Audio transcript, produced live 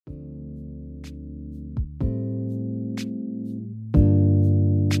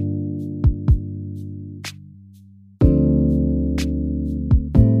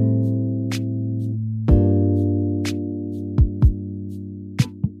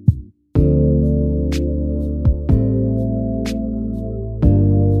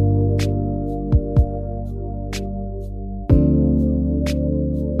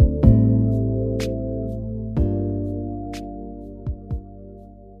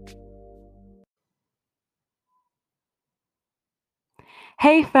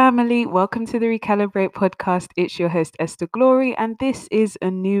Hey family, welcome to the Recalibrate podcast. It's your host Esther Glory, and this is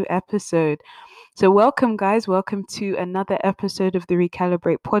a new episode. So, welcome, guys. Welcome to another episode of the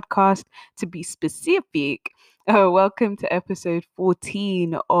Recalibrate podcast. To be specific, welcome to episode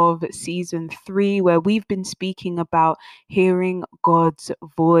 14 of season 3, where we've been speaking about hearing God's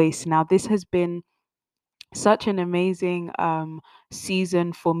voice. Now, this has been such an amazing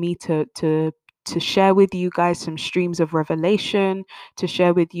season for me to share with you guys some streams of revelation, to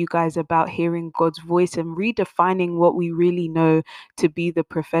share with you guys about hearing God's voice and redefining what we really know to be the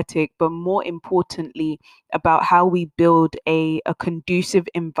prophetic, but more importantly, about how we build a conducive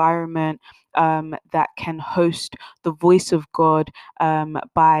environment that can host the voice of God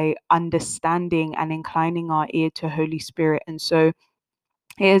by understanding and inclining our ear to Holy Spirit. And so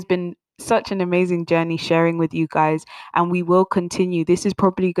it has been such an amazing journey sharing with you guys, and we will continue. This is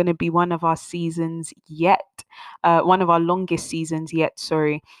probably going to be one of our seasons yet, one of our longest seasons yet,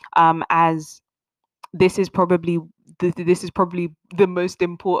 sorry, as this is probably this is probably the most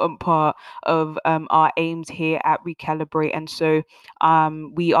important part of our aims here at Recalibrate. And so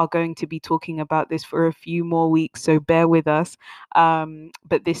we are going to be talking about this for a few more weeks, so bear with us.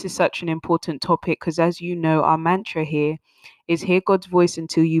 But this is such an important topic because, as you know, our mantra here is hear God's voice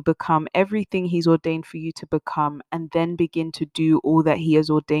until you become everything He's ordained for you to become, and then begin to do all that He has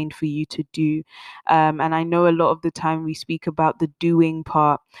ordained for you to do. And I know a lot of the time we speak about the doing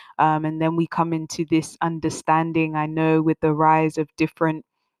part, and then we come into this understanding. I know with the rise of different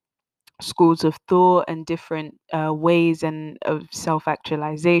schools of thought and different ways and of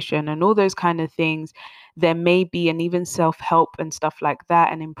self-actualization and all those kind of things, there may be, and even self-help and stuff like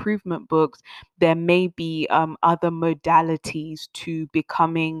that and improvement books, there may be other modalities to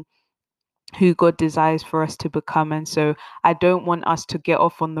becoming who God desires for us to become. And so I don't want us to get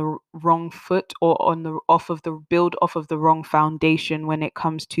off on the wrong foot, or on the off of the wrong foundation when it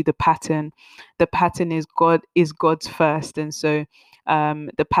comes to the pattern. The pattern is God's first. And so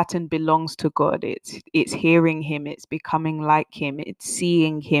the pattern belongs to God. It's hearing Him, it's becoming like Him, it's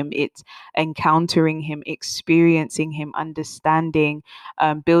seeing Him, it's encountering Him, experiencing Him, understanding,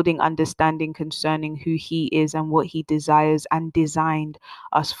 building understanding concerning who He is and what He desires and designed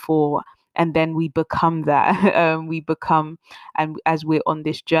us for. And then we become that. We become, and as we're on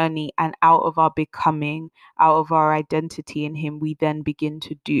this journey, and out of our becoming, out of our identity in Him, we then begin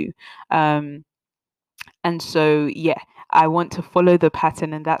to do. um and so, yeah, I want to follow the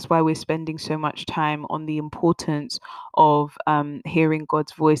pattern, and that's why we're spending so much time on the importance of hearing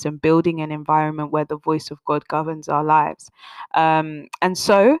God's voice and building an environment where the voice of God governs our lives. And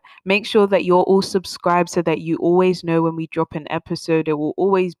so, make sure that you're all subscribed so that you always know when we drop an episode. It will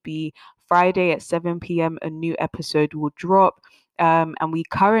always be Friday at 7 p.m. A new episode will drop. And we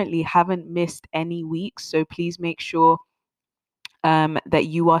currently haven't missed any weeks, so please make sure that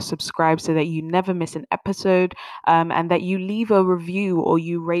you are subscribed so that you never miss an episode, and that you leave a review or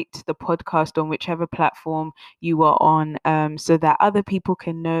you rate the podcast on whichever platform you are on, so that other people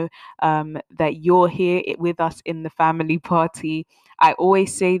can know that you're here with us in the family party. I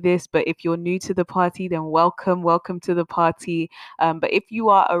always say this, but if you're new to the party, then welcome to the party. But if you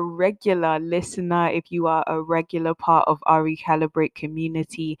are a regular listener, if you are a regular part of our Recalibrate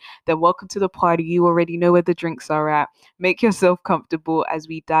community, then welcome to the party. You already know where the drinks are at. Make yourself comfortable as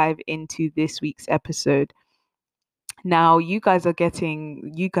we dive into this week's episode. Now, you guys are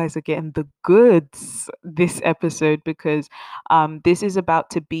getting the goods this episode, because this is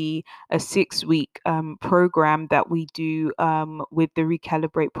about to be a 6-week program that we do with the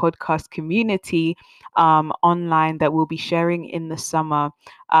Recalibrate podcast community online, that we'll be sharing in the summer.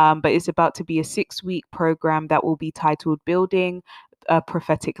 But it's about to be a 6-week program that will be titled Building a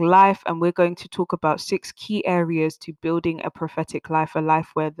Prophetic Life, and we're going to talk about 6 key areas to building a prophetic life, a life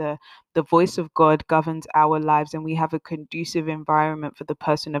where the voice of God governs our lives and we have a conducive environment for the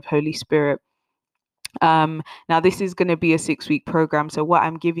person of Holy Spirit. Now, this is going to be a 6-week program. So what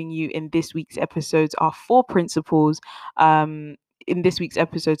I'm giving you in this week's episodes are 4 principles. In this week's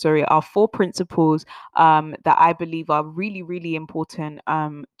episode, sorry, are 4 principles that I believe are really, really important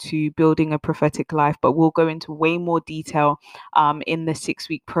to building a prophetic life. But we'll go into way more detail in the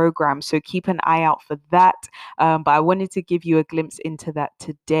 6-week program. So keep an eye out for that. But I wanted to give you a glimpse into that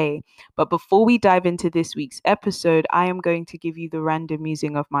today. But before we dive into this week's episode, I am going to give you the random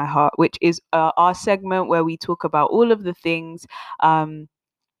musing of my heart, which is our segment where we talk about all of the things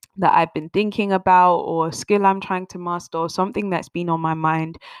that I've been thinking about, or a skill I'm trying to master, or something that's been on my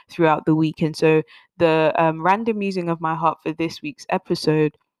mind throughout the week. And so the random musing of my heart for this week's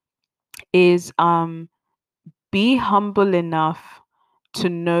episode is be humble enough to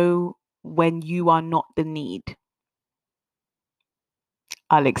know when you are not the need.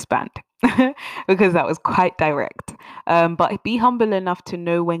 I'll expand because that was quite direct. But be humble enough to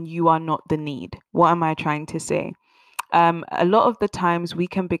know when you are not the need. What am I trying to say? A lot of the times we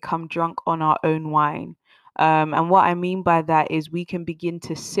can become drunk on our own wine. And what I mean by that is we can begin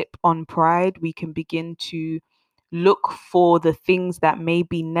to sip on pride. We can begin to look for the things that may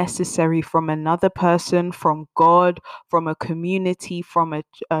be necessary from another person, from God, from a community, from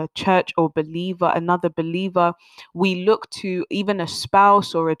a church or believer, another believer. We look to even a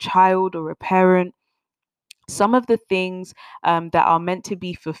spouse or a child or a parent, some of the things that are meant to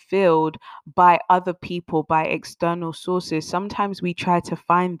be fulfilled by other people, by external sources. Sometimes we try to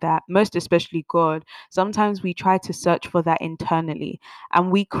find that, most especially God. Sometimes we try to search for that internally,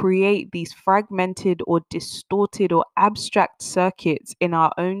 and we create these fragmented or distorted or abstract circuits in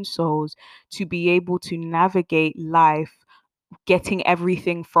our own souls to be able to navigate life, getting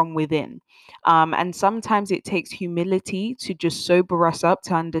everything from within. And sometimes it takes humility to just sober us up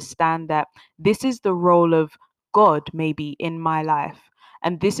to understand that this is the role of God, maybe in my life.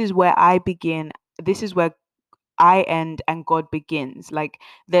 And this is where I begin. This is where I end and God begins. Like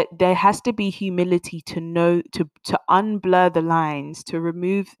that there has to be humility to know, to unblur the lines, to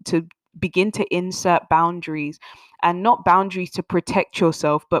remove, to begin to insert boundaries, and not boundaries to protect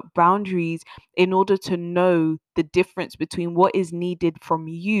yourself, but boundaries in order to know the difference between what is needed from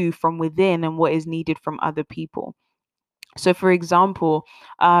you from within and what is needed from other people. So, for example,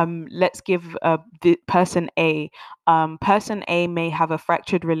 let's give the person A. Person A may have a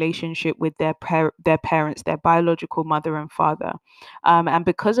fractured relationship with their parents, their biological mother and father, and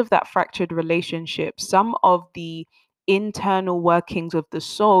because of that fractured relationship, some of the internal workings of the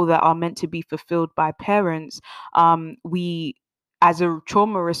soul that are meant to be fulfilled by parents, we, as a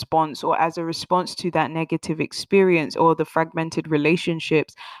trauma response or as a response to that negative experience or the fragmented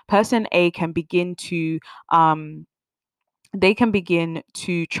relationships, person A can begin to um,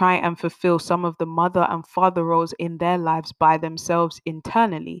 try and fulfill some of the mother and father roles in their lives by themselves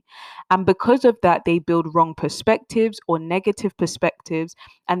internally. And because of that, they build wrong perspectives or negative perspectives.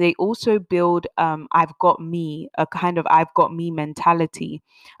 And they also build, I've got me, a kind of I've got me mentality.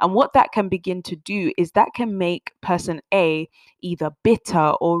 And what that can begin to do is that can make person A either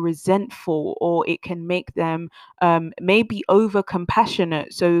bitter or resentful, or it can make them maybe over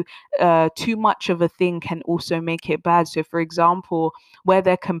compassionate. So too much of a thing can also make it bad. So, for example, where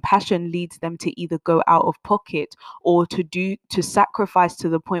their compassion leads them to either go out of pocket or to sacrifice to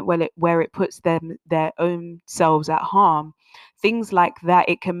the point where it puts them their own selves at harm. Things like that,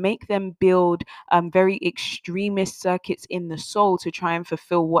 it can make them build very extremist circuits in the soul to try and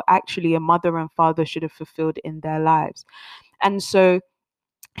fulfill what actually a mother and father should have fulfilled in their lives. And so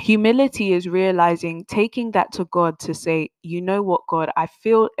humility is realizing, taking that to God to say, you know what, God, I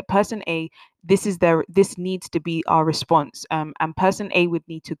feel person A, this needs to be our response. And person A would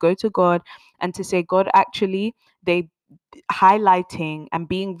need to go to God and to say, God, actually, they highlighting and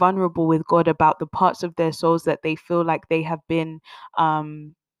being vulnerable with God about the parts of their souls that they feel like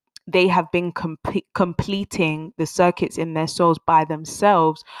um they have been completing the circuits in their souls by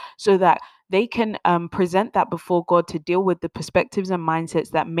themselves, so that they can present that before God to deal with the perspectives and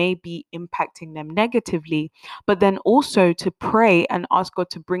mindsets that may be impacting them negatively, but then also to pray and ask God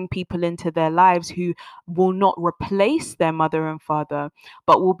to bring people into their lives who will not replace their mother and father,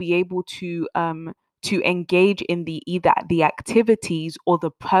 but will be able to engage in the either the activities or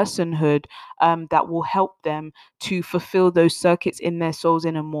the personhood that will help them to fulfill those circuits in their souls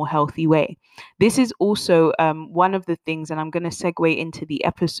in a more healthy way. This is also one of the things, and I'm going to segue into the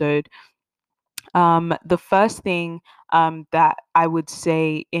episode. The first thing that I would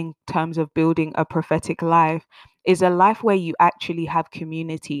say in terms of building a prophetic life is a life where you actually have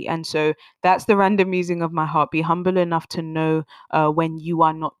community. And so that's the random musing of my heart. Be humble enough to know when you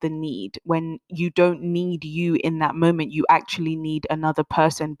are not the need, when you don't need you in that moment. You actually need another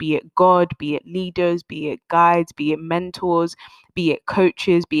person, be it God, be it leaders, be it guides, be it mentors, be it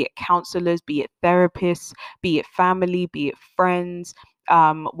coaches, be it counselors, be it therapists, be it family, be it friends,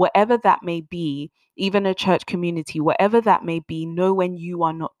 whatever that may be, even a church community, whatever that may be, know when you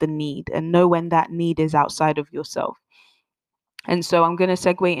are not the need and know when that need is outside of yourself. And so I'm going to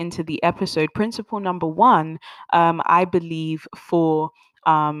segue into the episode. Principle number one, I believe, for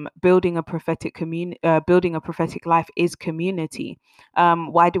building a prophetic life is community.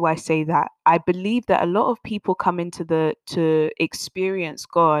 Why do I say that? I believe that a lot of people come to experience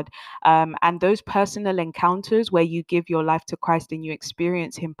God, and those personal encounters where you give your life to Christ and you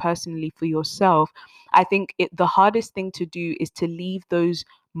experience Him personally for yourself. I think the hardest thing to do is to leave those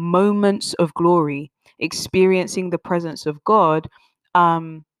moments of glory, experiencing the presence of God,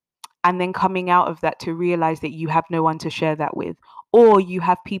 um, and then coming out of that to realize that you have no one to share that with, or you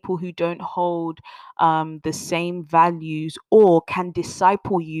have people who don't hold the same values or can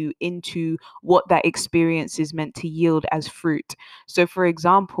disciple you into what that experience is meant to yield as fruit. So, for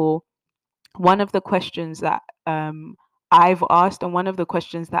example, one of the questions that I've asked, and one of the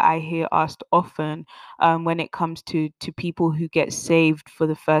questions that I hear asked often when it comes to people who get saved for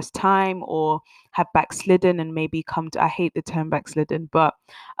the first time or have backslidden and maybe come to, I hate the term backslidden, but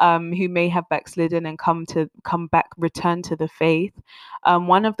who may have backslidden and come back, return to the faith.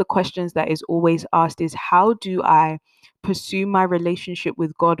 One of the questions that is always asked is, how do I pursue my relationship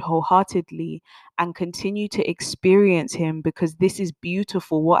with God wholeheartedly and continue to experience him, because this is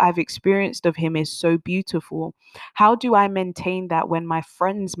beautiful. What I've experienced of him is so beautiful. How do I maintain that when my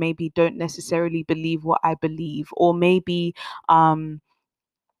friends maybe don't necessarily believe what I believe, or maybe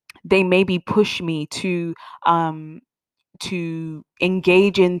they maybe push me um to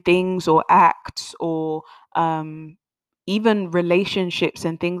engage in things or acts or um even relationships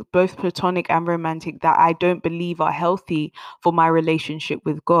and things, both platonic and romantic, that I don't believe are healthy for my relationship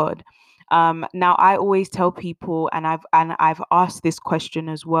with God. Now, I always tell people, and I've asked this question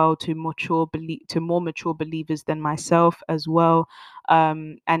as well to more mature believers than myself as well,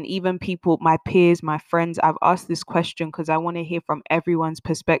 and even people, my peers, my friends. I've asked this question because I want to hear from everyone's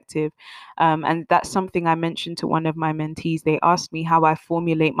perspective, and that's something I mentioned to one of my mentees. They asked me how I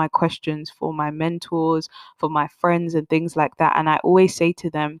formulate my questions for my mentors, for my friends, and things like that. And I always say to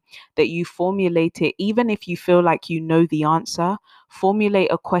them that you formulate it, even if you feel like you know the answer, formulate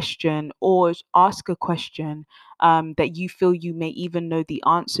a question or ask a question that you feel you may even know the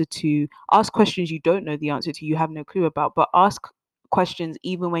answer to. Ask questions you don't know the answer to, you have no clue about, but ask questions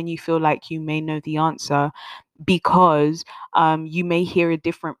even when you feel like you may know the answer, because you may hear a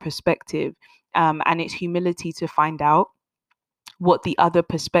different perspective. And it's humility to find out what the other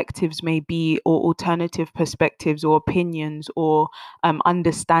perspectives may be, or alternative perspectives or opinions or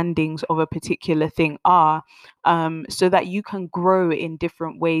understandings of a particular thing are, so that you can grow in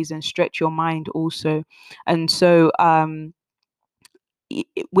different ways and stretch your mind also. And so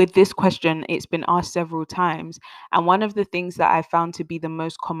with this question, it's been asked several times. And one of the things that I found to be the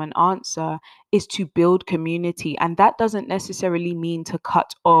most common answer is to build community. And that doesn't necessarily mean to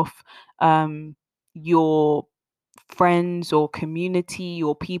cut off your friends or community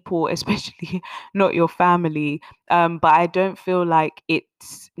or people, especially not your family. But I don't feel like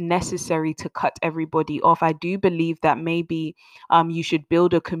it's necessary to cut everybody off. I do believe that maybe you should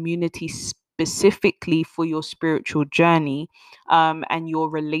build a community specifically for your spiritual journey and your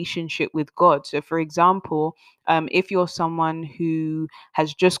relationship with God. So, for example, if you're someone who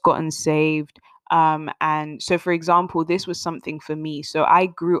has just gotten saved, and so, for example, this was something for me. So I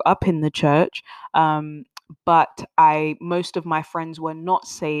grew up in the church, but most of my friends were not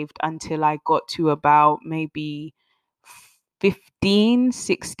saved until I got to about maybe 15,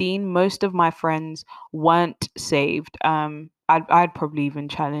 16. Most of my friends weren't saved. I'd probably even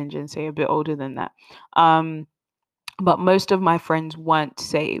challenge and say a bit older than that. But most of my friends weren't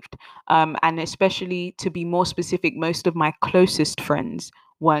saved. And especially, to be more specific, most of my closest friends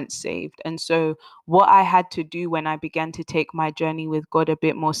weren't saved. And so, what I had to do when I began to take my journey with God a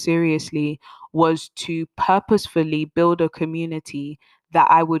bit more seriously was to purposefully build a community that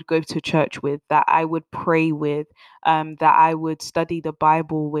I would go to church with, that I would pray with, that I would study the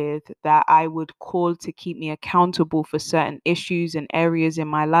Bible with, that I would call to keep me accountable for certain issues and areas in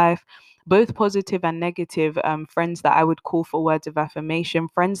my life, both positive and negative. Friends that I would call for words of affirmation,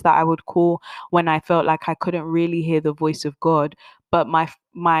 friends that I would call when I felt like I couldn't really hear the voice of God. But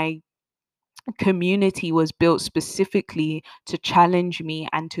my community was built specifically to challenge me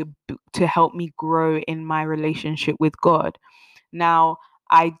and to help me grow in my relationship with God. Now,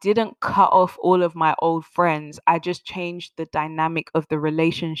 I didn't cut off all of my old friends. I just changed the dynamic of the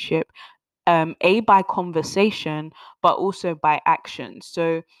relationship, by conversation, but also by action.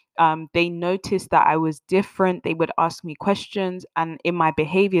 So they noticed that I was different. They would ask me questions and in my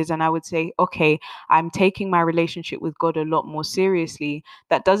behaviors, and I would say, okay, I'm taking my relationship with God a lot more seriously.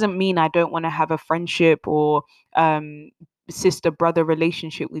 That doesn't mean I don't want to have a friendship or sister brother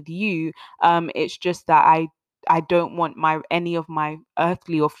relationship with you. It's just that I don't want my any of my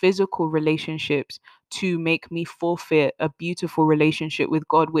earthly or physical relationships to make me forfeit a beautiful relationship with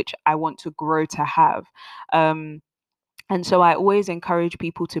God, which I want to grow to have. And so I always encourage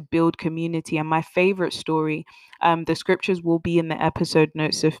people to build community. And my favorite story, the scriptures will be in the episode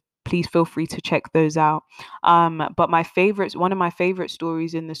notes. So please feel free to check those out. But one of my favorite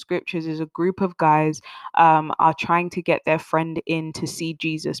stories in the scriptures is a group of guys are trying to get their friend in to see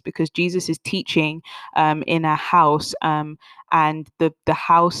Jesus, because Jesus is teaching in a house, and the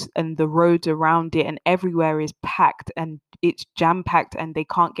house and the roads around it and everywhere is packed, and it's jam packed, and they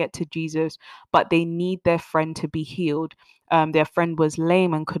can't get to Jesus, but they need their friend to be healed. Their friend was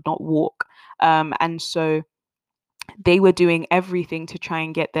lame and could not walk, and so they were doing everything to try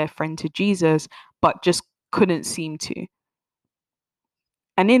and get their friend to Jesus, but just couldn't seem to.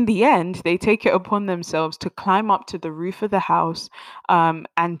 And in the end, they take it upon themselves to climb up to the roof of the house,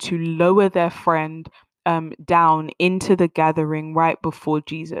 and to lower their friend down into the gathering right before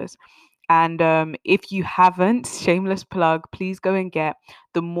Jesus. And if you haven't, shameless plug, please go and get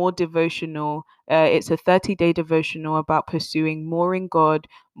the More Devotional. It's a 30-day devotional about pursuing more in God,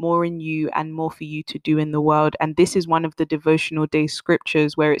 more in you, and more for you to do in the world. And this is one of the devotional day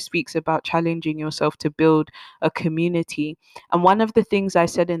scriptures where it speaks about challenging yourself to build a community. And one of the things I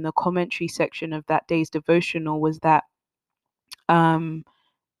said in the commentary section of that day's devotional was that um,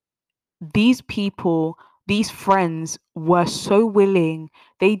 these people, these friends were so willing.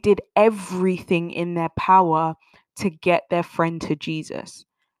 They did everything in their power to get their friend to Jesus.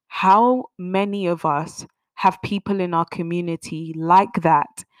 How many of us have people in our community like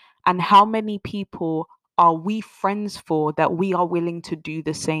that? And how many people are we friends for that we are willing to do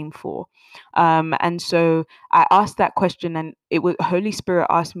the same for? And so I asked that question, and it was Holy Spirit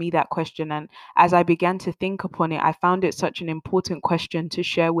asked me that question. And as I began to think upon it, I found it such an important question to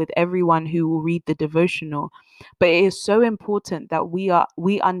share with everyone who will read the devotional. But it is so important that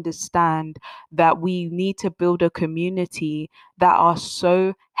we understand that we need to build a community that are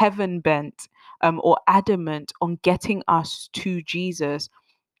so heaven bent, or adamant on getting us to Jesus,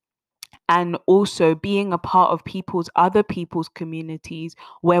 and also being a part of other people's communities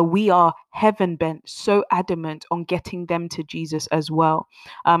where we are heaven bent, so adamant on getting them to Jesus as well.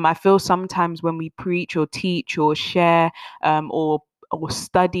 I feel sometimes when we preach or teach or share, or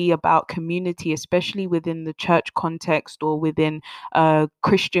study about community, especially within the church context or within a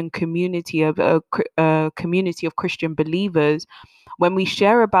Christian community of a community of Christian believers, when we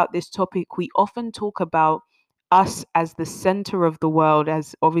share about this topic, we often talk about us as the center of the world,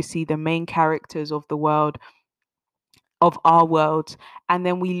 as obviously the main characters of the world, of our world. And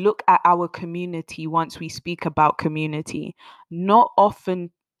then we look at our community once we speak about community. Not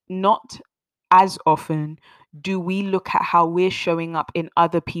often, not as often do we look at how we're showing up in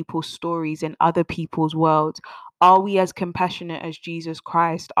other people's stories, in other people's worlds. Are we as compassionate as Jesus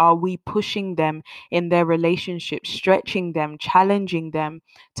Christ? Are we pushing them in their relationships, stretching them, challenging them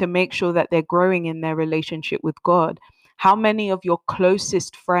to make sure that they're growing in their relationship with God? How many of your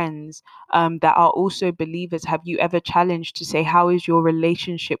closest friends that are also believers have you ever challenged to say, how is your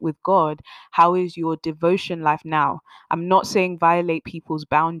relationship with God? How is your devotion life now? I'm not saying violate people's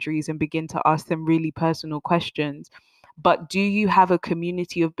boundaries and begin to ask them really personal questions. But do you have a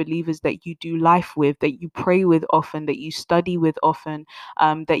community of believers that you do life with, that you pray with often, that you study with often,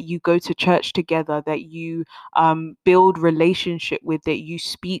 that you go to church together, that you build relationship with, that you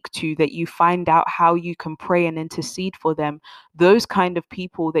speak to, that you find out how you can pray and intercede for them? Those kind of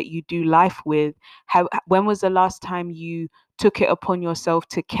people that you do life with, when was the last time you took it upon yourself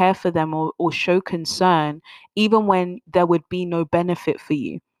to care for them, or show concern, even when there would be no benefit for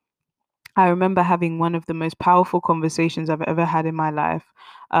you? I remember having one of the most powerful conversations I've ever had in my life,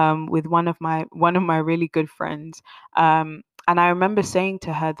 with one of my really good friends, and I remember saying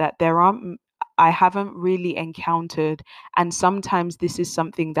to her that I haven't really encountered, and sometimes this is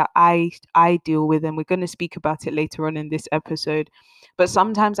something that I deal with, and we're going to speak about it later on in this episode. But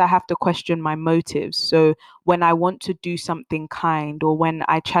sometimes I have to question my motives. So when I want to do something kind, or when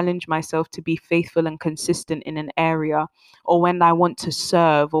I challenge myself to be faithful and consistent in an area, or when I want to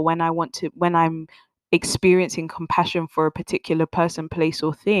serve, or when I'm experiencing compassion for a particular person, place,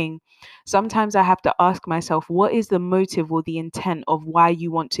 or thing, sometimes I have to ask myself, what is the motive or the intent of why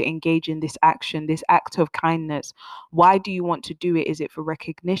you want to engage in this action, this act of kindness? Why do you want to do it? Is it for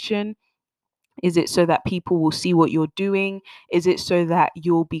recognition? Is it so that people will see what you're doing? Is it so that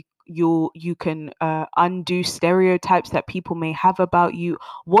you can undo stereotypes that people may have about you?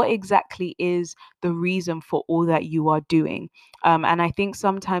 What exactly is the reason for all that you are doing? And I think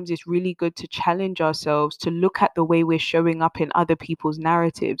sometimes it's really good to challenge ourselves to look at the way we're showing up in other people's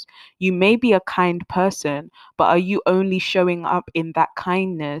narratives. You may be a kind person, but are you only showing up in that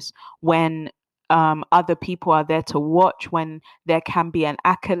kindness when other people are there to watch, when there can be an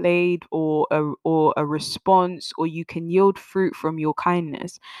accolade or a response, or you can yield fruit from your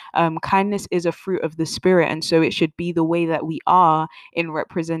kindness. Kindness is a fruit of the spirit, and so it should be the way that we are in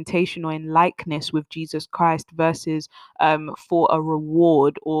representation or in likeness with Jesus Christ, versus for a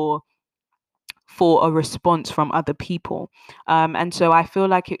reward or for a response from other people. And so I feel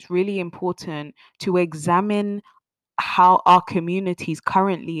like it's really important to examine how our communities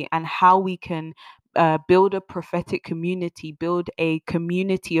currently, and how we can build a prophetic community, build a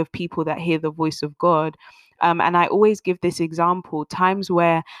community of people that hear the voice of God. And I always give this example: times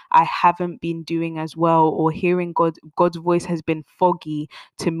where I haven't been doing as well, or hearing God's voice has been foggy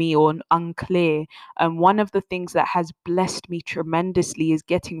to me or unclear. And one of the things that has blessed me tremendously is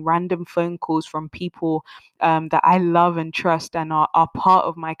getting random phone calls from people that I love and trust and are part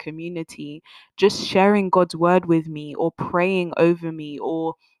of my community, just sharing God's word with me, or praying over me,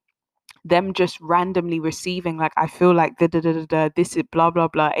 or them just randomly receiving, like, I feel like da da da da da, this is blah blah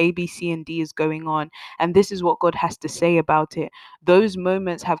blah, A, B, C, and D is going on, and this is what God has to say about it. Those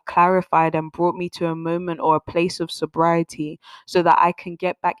moments have clarified and brought me to a moment or a place of sobriety, so that I can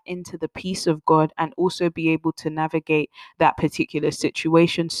get back into the peace of God, and also be able to navigate that particular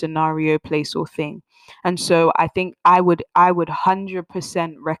situation, scenario, place, or thing. And so I think I would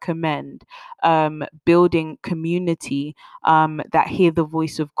 100% recommend building community that hear the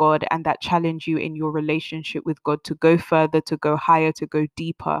voice of God, and that challenge you in your relationship with God to go further, to go higher, to go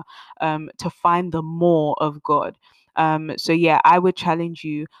deeper, to find the more of God. So yeah, I would challenge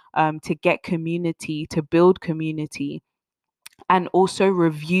you to get community, to build community, and also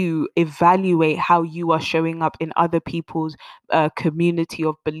review, evaluate how you are showing up in other people's community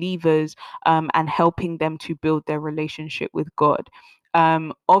of believers, and helping them to build their relationship with God.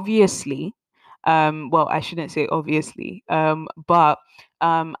 Obviously, well, I shouldn't say obviously, but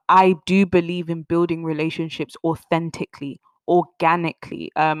I do believe in building relationships authentically,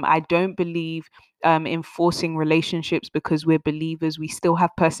 organically. I don't believe in forcing relationships because we're believers. We still have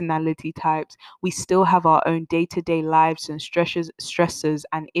personality types. We still have our own day-to-day lives and stresses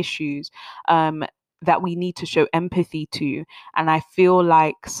and issues that we need to show empathy to. And I feel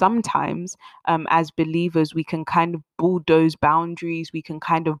like sometimes, as believers, we can kind of bulldoze boundaries, we can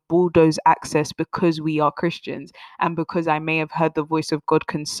kind of bulldoze access, because we are Christians, and because I may have heard the voice of God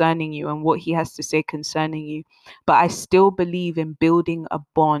concerning you and what He has to say concerning you. But I still believe in building a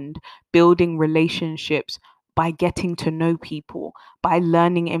bond, building relationships, by getting to know people, by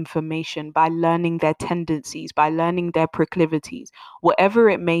learning information, by learning their tendencies, by learning their proclivities, whatever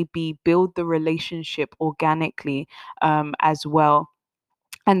it may be. Build the relationship organically as well.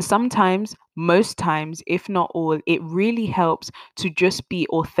 And sometimes, most times, if not all, it really helps to just be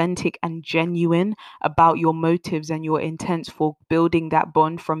authentic and genuine about your motives and your intents for building that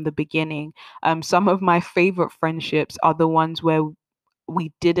bond from the beginning. Some of my favorite friendships are the ones where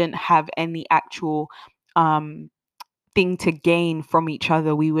we didn't have any actual um thing to gain from each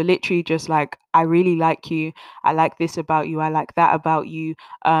other. We were literally just like, I really like you. I like this about you. I like that about you.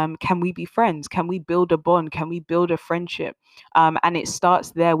 Can we be friends? Can we build a bond? Can we build a friendship? And it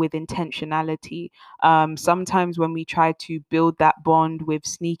starts there with intentionality. Sometimes when we try to build that bond with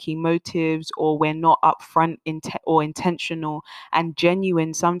sneaky motives, or we're not upfront or intentional and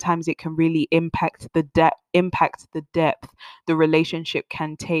genuine, sometimes it can really impact the depth the relationship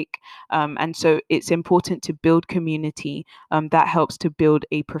can take. And so it's important to build community. That helps to build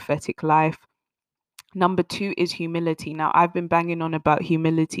a prophetic life. Number two is humility. Now, I've been banging on about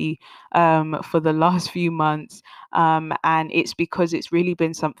humility for the last few months, and it's because it's really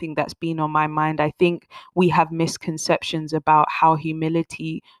been something that's been on my mind. I think we have misconceptions about how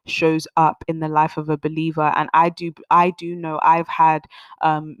humility shows up in the life of a believer, and I do know I've had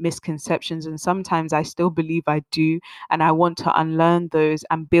misconceptions, and sometimes I still believe I do, and I want to unlearn those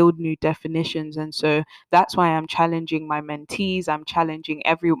and build new definitions. And so that's why I'm challenging my mentees. I'm challenging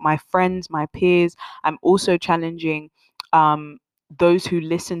my friends, my peers. I'm also challenging those who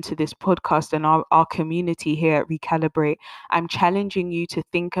listen to this podcast and our community here at Recalibrate. I'm challenging you to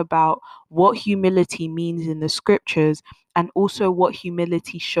think about what humility means in the scriptures, and also what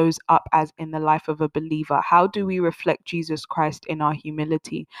humility shows up as in the life of a believer. How do we reflect Jesus Christ in our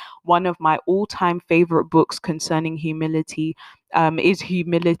humility? One of my all-time favorite books concerning humility is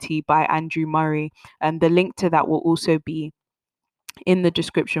Humility by Andrew Murray, and the link to that will also be in the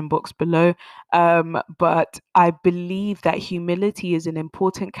description box below. But I believe that humility is an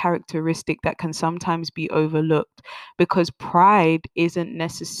important characteristic that can sometimes be overlooked, because pride isn't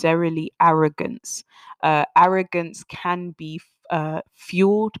necessarily arrogance. Arrogance can be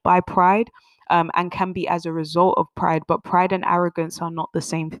fueled by pride. and can be as a result of pride. But pride and arrogance are not the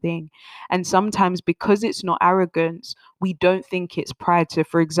same thing. And sometimes, because it's not arrogance, we don't think it's pride. So,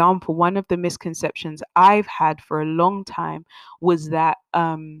 for example, one of the misconceptions I've had for a long time was that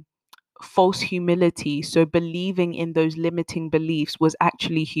false humility, so believing in those limiting beliefs, was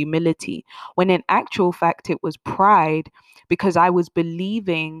actually humility, when in actual fact it was pride, because I was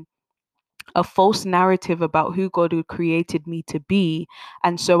believing a false narrative about who God had created me to be.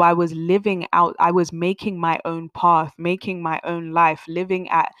 And so I was living out, I was making my own path, making my own life, living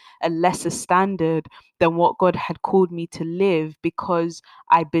at a lesser standard than what God had called me to live, because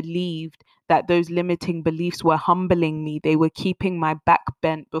I believed that those limiting beliefs were humbling me. They were keeping my back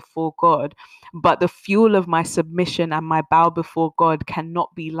bent before God. But the fuel of my submission and my bow before God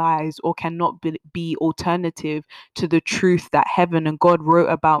cannot be lies, or cannot be alternative to the truth that heaven and God wrote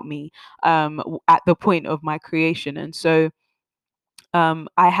about me at the point of my creation. And so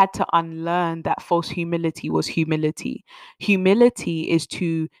I had to unlearn that false humility was humility. Humility is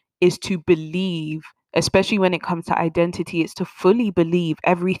to believe, especially when it comes to identity, it's to fully believe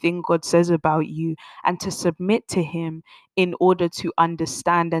everything God says about you, and to submit to Him in order to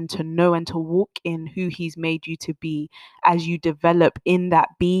understand and to know and to walk in who He's made you to be, as you develop in that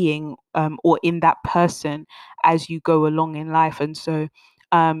being, or in that person, as you go along in life. And so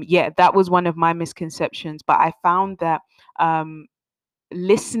yeah, that was one of my misconceptions. But I found that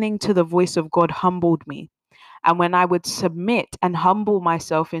listening to the voice of God humbled me. And when I would submit and humble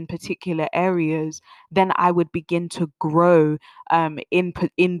myself in particular areas, then I would begin to grow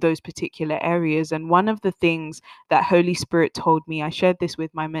in those particular areas. And one of the things that Holy Spirit told me, I shared this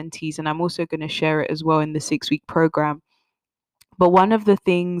with my mentees, and I'm also going to share it as well in the 6-week program. But one of the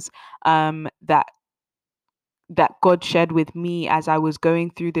things that God shared with me as I was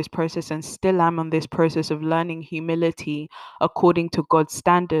going through this process, and still am on this process of learning humility according to God's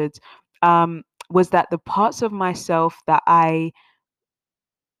standards, was that the parts of myself that I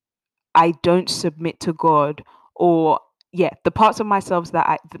don't submit to God, or yeah, the parts of myself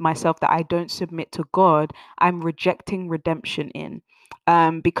that I don't submit to God, I'm rejecting redemption in.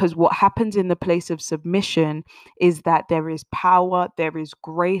 Because what happens in the place of submission is that there is power, there is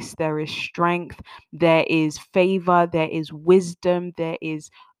grace, there is strength, there is favor, there is wisdom,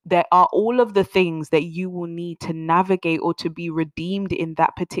 there are all of the things that you will need to navigate or to be redeemed in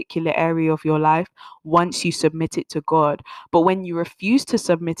that particular area of your life once you submit it to God. But when you refuse to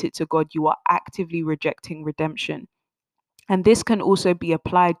submit it to God, you are actively rejecting redemption. And this can also be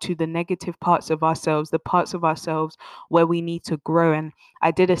applied to the negative parts of ourselves, the parts of ourselves where we need to grow. And I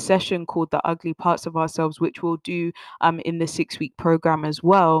did a session called The Ugly Parts of Ourselves, which we'll do in the 6-week program as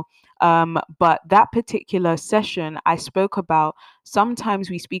well. But that particular session, I spoke about,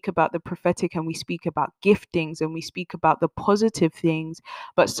 sometimes we speak about the prophetic and we speak about giftings and we speak about the positive things,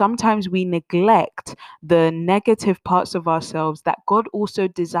 but sometimes we neglect the negative parts of ourselves that God also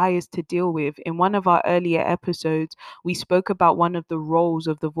desires to deal with. In one of our earlier episodes, we spoke about one of the roles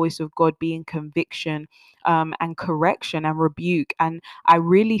of the voice of God being conviction, and correction and rebuke. And I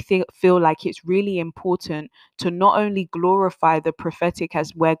really feel like it's really important to not only glorify the prophetic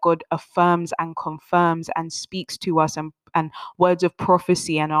as where God affirms and confirms and speaks to us, and words of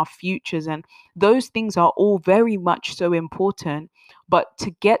prophecy and our futures. And those things are all very much so important. But to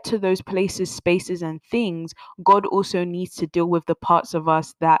get to those places, spaces, and things, God also needs to deal with the parts of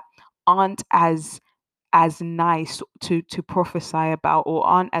us that aren't as nice to prophesy about, or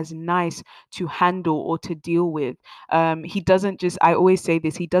aren't as nice to handle or to deal with. He doesn't just, I always say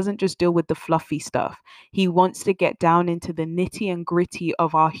this, he doesn't just deal with the fluffy stuff. He wants to get down into the nitty and gritty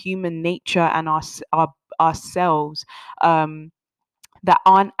of our human nature and ourselves, that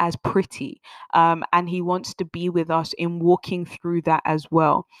aren't as pretty. And he wants to be with us in walking through that as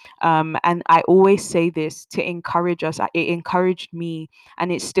well. And I always say this to encourage us. It encouraged me,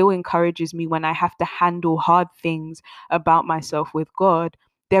 and it still encourages me when I have to handle hard things about myself with God.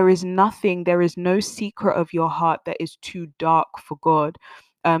 There is no secret of your heart that is too dark for God.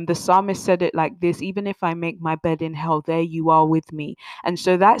 The psalmist said it like this: even if I make my bed in hell, there you are with me. And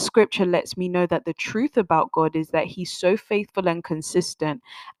so that scripture lets me know that the truth about God is that He's so faithful and consistent,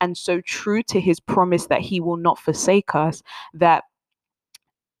 and so true to His promise that He will not forsake us, that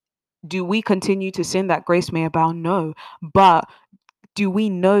do we continue to sin that grace may abound? No. But do we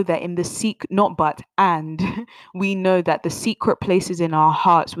know that in the not but, and we know that the secret places in our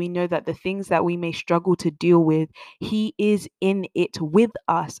hearts, we know that the things that we may struggle to deal with, He is in it with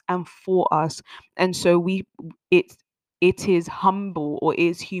us and for us. And so it's it is humble, or it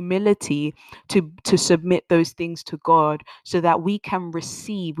is humility to submit those things to God, so that we can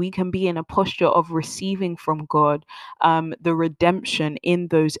receive, we can be in a posture of receiving from God the redemption in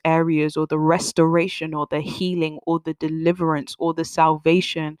those areas, or the restoration, or the healing, or the deliverance, or the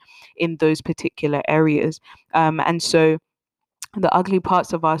salvation in those particular areas. And so the ugly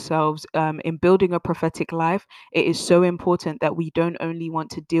parts of ourselves, in building a prophetic life, it is so important that we don't only want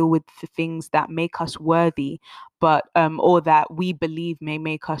to deal with the things that make us worthy, but or that we believe may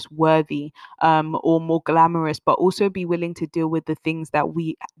make us worthy, or more glamorous, but also be willing to deal with the things that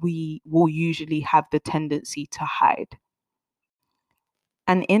we will usually have the tendency to hide.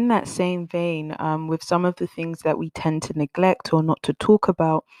 And in that same vein, with some of the things that we tend to neglect or not to talk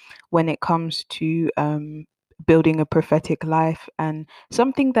about when it comes to building a prophetic life, and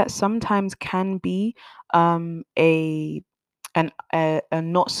something that sometimes can be a a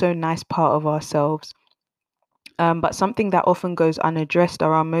not so nice part of ourselves, but something that often goes unaddressed,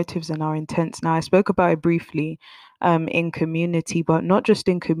 are our motives and our intents. Now, I spoke about it briefly in community, but not just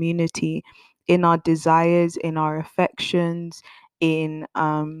in community, in our desires, in our affections, in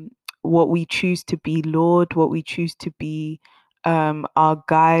what we choose to be Lord, what we choose to be our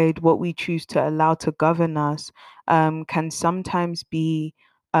guide, what we choose to allow to govern us, can sometimes be,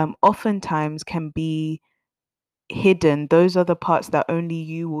 oftentimes can be hidden. Those are the parts that only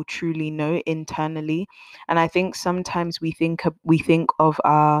you will truly know internally. And I think sometimes we think of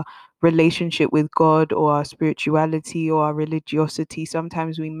our relationship with God, or our spirituality, or our religiosity.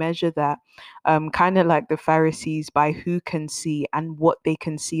 Sometimes we measure that, kind of like the Pharisees, by who can see and what they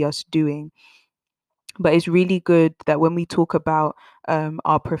can see us doing. But it's really good that when we talk about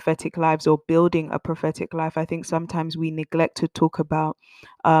our prophetic lives, or building a prophetic life, I think sometimes we neglect to talk about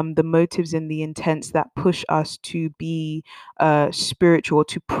the motives and the intents that push us to be spiritual,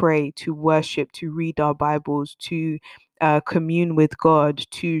 to pray, to worship, to read our Bibles, to commune with God,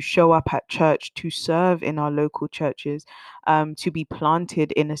 to show up at church, to serve in our local churches, to be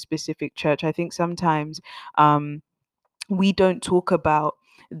planted in a specific church. I think sometimes we don't talk about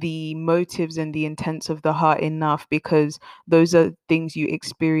the motives and the intents of the heart enough, because those are things you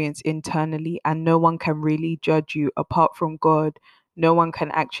experience internally, and no one can really judge you apart from God. No one can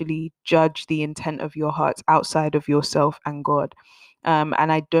actually judge the intent of your hearts outside of yourself and God.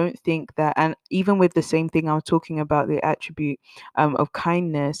 And I don't think that, and even with the same thing I was talking about, the attribute of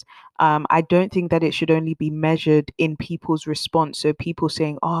kindness, I don't think that it should only be measured in people's response. So people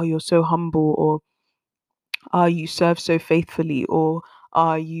saying, "Oh, you're so humble," or are you serve so faithfully, or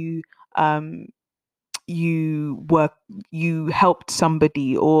are you um you work you helped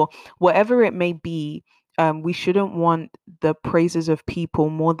somebody, or whatever it may be. We shouldn't want the praises of people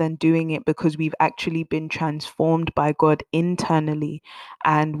more than doing it because we've actually been transformed by God internally,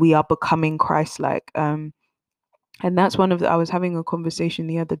 and we are becoming Christ-like. And that's I was having a conversation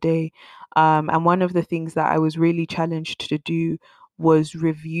the other day, and one of the things that I was really challenged to do was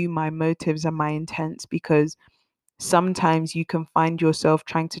review my motives and my intents, because sometimes you can find yourself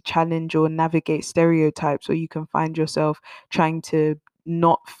trying to challenge or navigate stereotypes, or you can find yourself trying to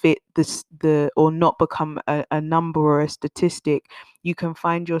not fit or not become a number or a statistic. You can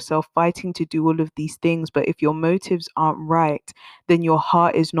find yourself fighting to do all of these things, but if your motives aren't right, then your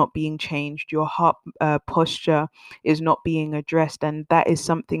heart is not being changed, your heart posture is not being addressed, and that is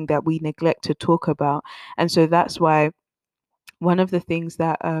something that we neglect to talk about. And so that's why one of the things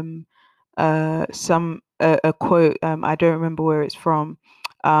that some a quote, I don't remember where it's from,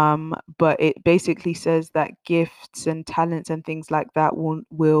 but it basically says that gifts and talents and things like that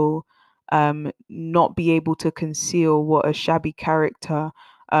will not be able to conceal what a shabby character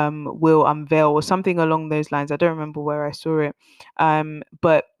will unveil, or something along those lines. I don't remember where I saw it,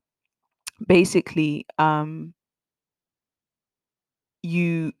 but basically,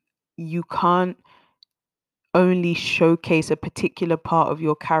 you you can't only showcase a particular part of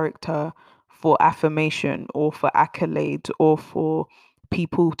your character for affirmation, or for accolades, or for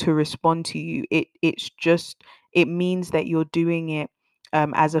people to respond to you. It means that you're doing it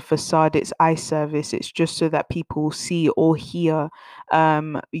as a facade. It's eye service. It's just so that people see or hear.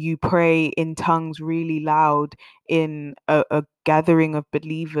 You pray in tongues really loud in a gathering of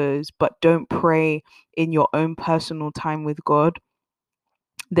believers, but don't pray in your own personal time with God.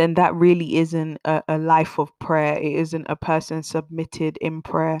 Then that really isn't a life of prayer. It isn't a person submitted in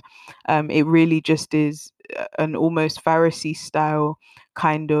prayer. It really just is an almost Pharisee style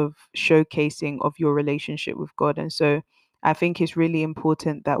kind of showcasing of your relationship with God. And so I think it's really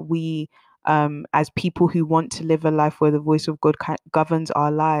important that we, as people who want to live a life where the voice of God governs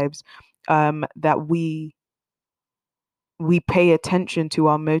our lives, that we pay attention to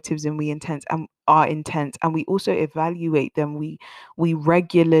our motives and we intents, our intents, and we also evaluate them. We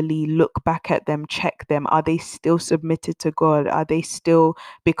regularly look back at them, check them. Are they still submitted to God? Are they still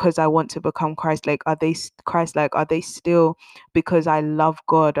because I want to become Christ like? Are they Christ like? Are they still because I love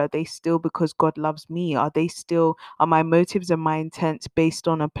God? Are they still because God loves me? Are my motives and my intents based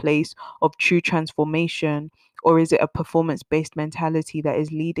on a place of true transformation? Or is it a performance based mentality that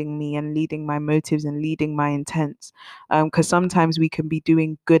is leading me and leading my motives and leading my intents? Because sometimes we can be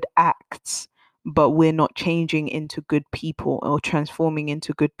doing good acts, but we're not changing into good people or transforming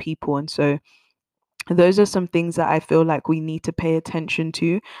into good people. And so those are some things that I feel like we need to pay attention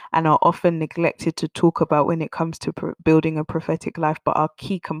to and are often neglected to talk about when it comes to building a prophetic life, but are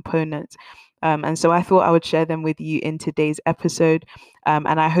key components. And so I thought I would share them with you in today's episode.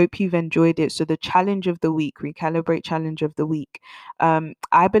 And I hope you've enjoyed it. So, the challenge of the week, recalibrate challenge of the week.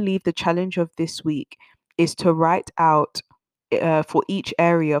 I believe the challenge of this week is to write out for each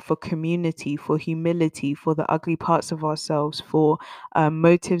area, for community, for humility, for the ugly parts of ourselves, for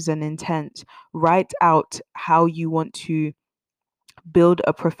motives and intents. Write out how you want to build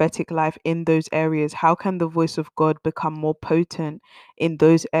a prophetic life in those areas. How can the voice of God become more potent in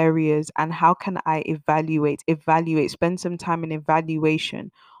those areas? And how can I spend some time in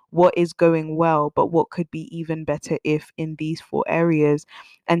evaluation? What is going well, but what could be even better if in these four areas,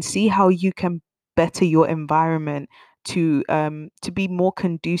 and see how you can better your environment to be more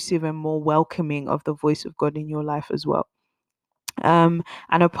conducive and more welcoming of the voice of God in your life as well. And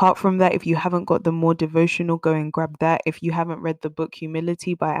apart from that, if you haven't got the more devotional, go and grab that. If you haven't read the book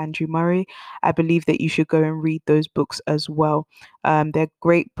Humility by Andrew Murray, I believe that you should go and read those books as well. They're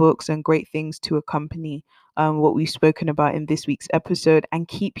great books and great things to accompany what we've spoken about in this week's episode. And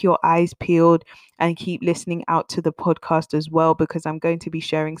keep your eyes peeled and keep listening out to the podcast as well, because I'm going to be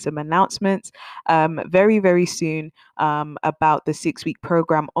sharing some announcements very, very soon about the 6-week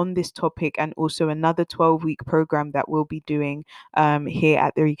program on this topic, and also another 12-week program that we'll be doing here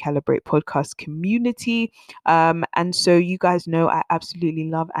at the Recalibrate podcast community. And so you guys know I absolutely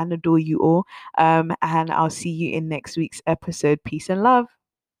love and adore you all. And I'll see you in next week's episode. Peace and love.